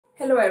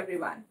Hello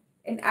everyone,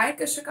 and I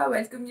Kashika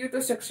welcome you to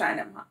Shikshaya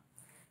Namah.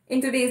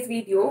 In today's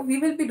video, we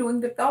will be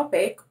doing the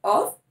topic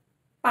of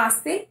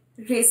Passé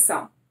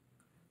récent.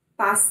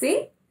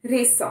 Passé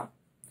récent.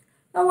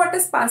 Now what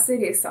is Passé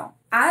récent?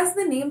 As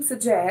the name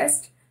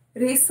suggests,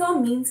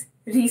 récent means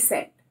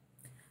recent.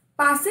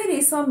 Passé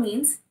récent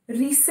means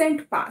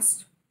recent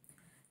past.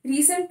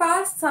 Recent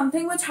past,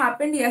 something which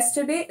happened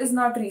yesterday is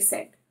not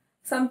recent.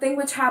 Something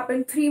which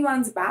happened 3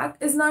 months back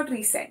is not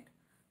recent.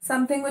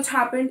 Something which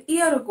happened a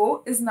year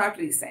ago is not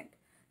recent.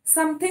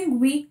 Something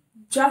we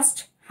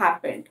just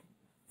happened.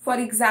 For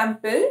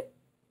example,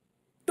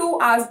 2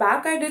 hours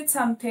back I did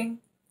something,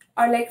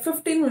 or like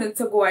 15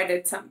 minutes ago I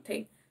did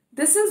something.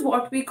 This is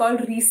what we call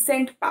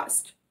recent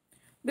past.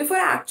 Before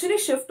I actually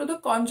shift to the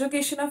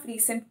conjugation of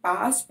recent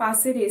past,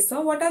 passé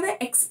récent, what are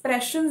the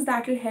expressions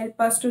that will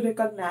help us to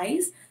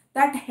recognize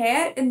that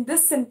here in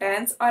this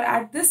sentence or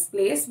at this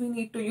place we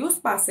need to use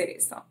passé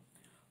récent?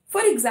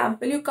 For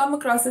example, you come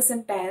across a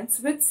sentence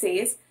which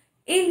says,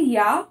 Il y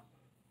a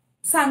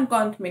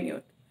 50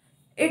 minutes.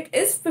 It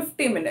is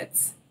 50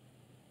 minutes.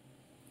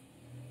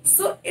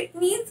 So it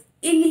means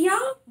il y a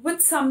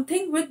with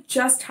something which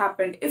just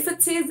happened. If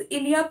it says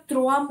il y a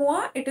 3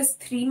 mois, it is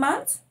 3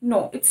 months.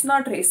 No, it's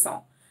not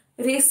récent.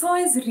 Récent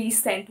is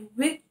recent,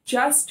 which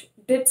just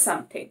did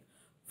something.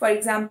 For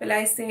example,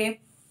 I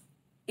say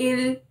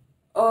il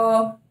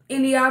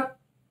y a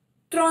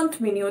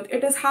 30 minutes,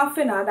 it is half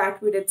an hour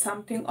that we did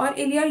something, or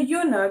il y a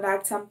une heure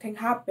that something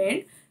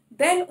happened,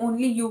 then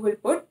only you will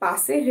put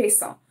passé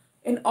récent.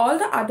 In all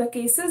the other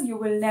cases, you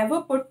will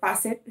never put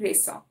passé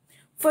récent.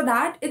 For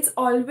that, it's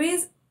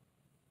always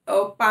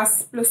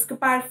passe plus que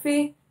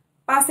parfait,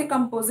 passé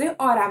composé,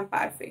 or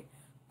imparfait.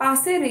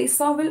 Passé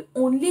récent will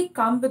only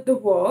come with the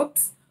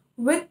verbs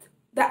with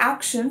the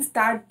actions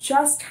that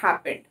just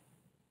happened.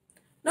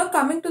 Now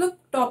coming to the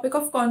topic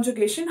of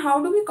conjugation, how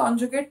do we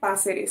conjugate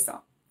passé récent?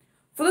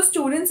 For the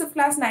students of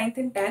class 9th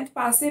and 10th,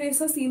 passé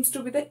récent seems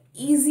to be the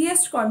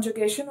easiest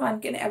conjugation one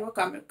can ever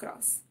come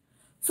across.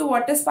 So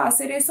what is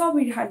passé récent?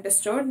 We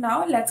understood.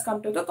 Now let's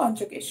come to the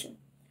conjugation.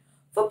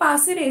 For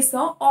passé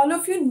récent, all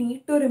of you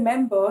need to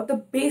remember the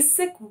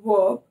basic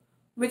verb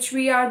which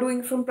we are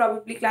doing from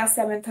probably class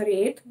 7th or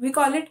 8th. We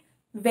call it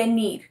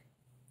venir.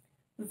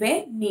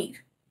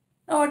 Venir.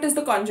 Now what is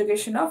the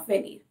conjugation of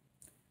venir?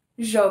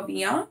 Je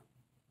viens,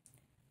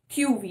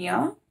 tu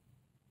viens,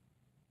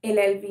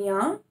 elle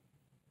vient,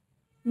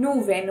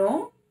 nous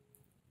venons,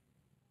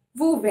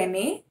 vous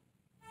venez,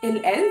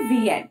 elles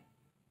viennent.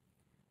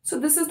 So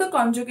this is the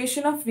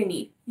conjugation of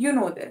venir. You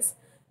know this.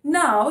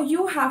 Now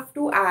you have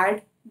to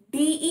add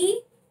de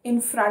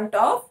in front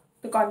of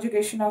the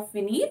conjugation of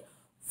venir,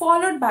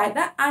 followed by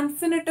the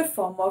infinitive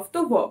form of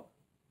the verb.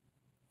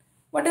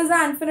 What is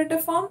the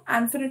infinitive form?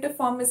 Infinitive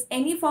form is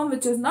any form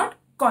which is not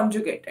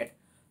conjugated.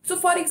 So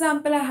for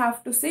example, I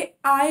have to say,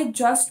 I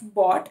just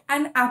bought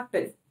an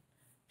apple.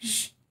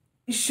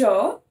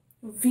 Je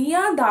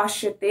viens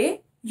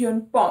d'acheter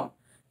une pomme.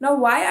 Now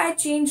why I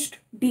changed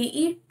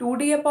de to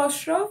d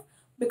apostrophe?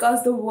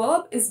 Because the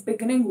verb is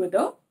beginning with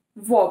a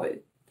vowel.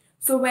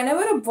 So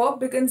whenever a verb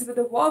begins with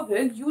a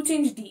vowel, you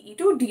change de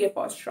to d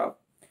apostrophe.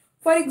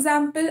 For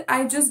example,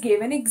 I just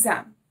gave an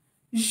exam.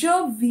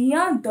 Je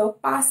viens de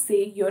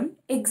passer un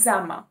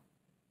examen.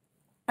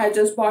 I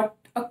just bought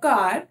a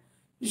car.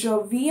 Je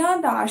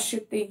viens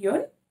d'acheter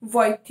une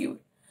voiture.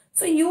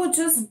 So you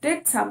just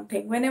did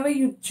something. Whenever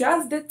you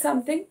just did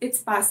something,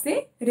 it's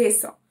passé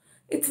récent.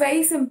 It's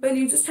very simple.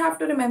 You just have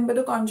to remember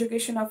the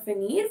conjugation of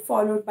venir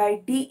followed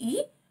by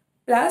de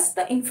plus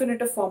the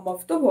infinitive form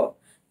of the verb.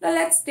 Now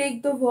let's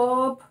take the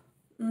verb.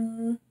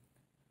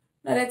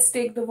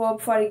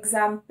 For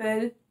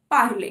example,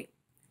 parler.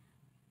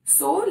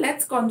 So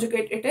let's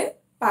conjugate it in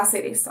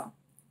passé récent.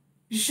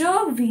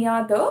 Je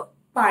viens de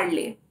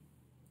parler.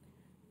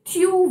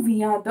 Tu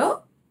viens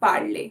de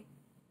parler.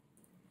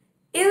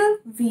 Il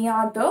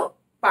vient de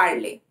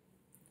parler.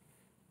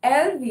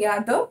 Elle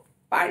vient de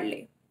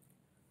parler.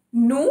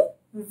 Nous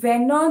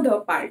venons de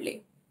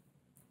parler.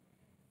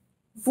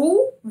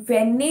 Vous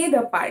venez de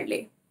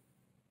parler.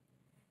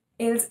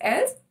 Elles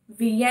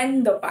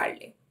viennent de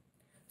parler.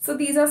 So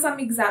these are some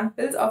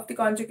examples of the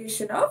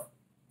conjugation of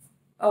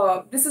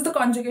this is the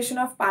conjugation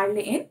of parler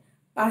in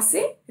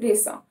passé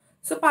récent.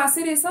 So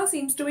passé récent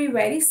seems to be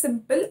very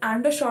simple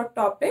and a short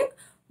topic,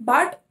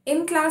 but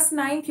in class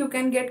 9th you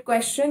can get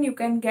question, you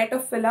can get a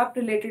fill up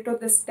related to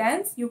this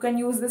tense. You can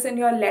use this in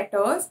your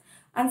letters,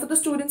 and for the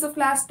students of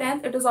class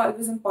 10th it is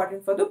always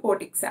important for the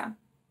board exam.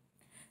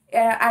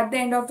 At the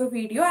end of the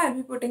video I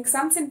will be putting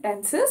some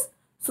sentences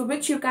so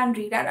which you can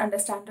read and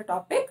understand the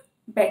topic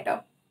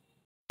better.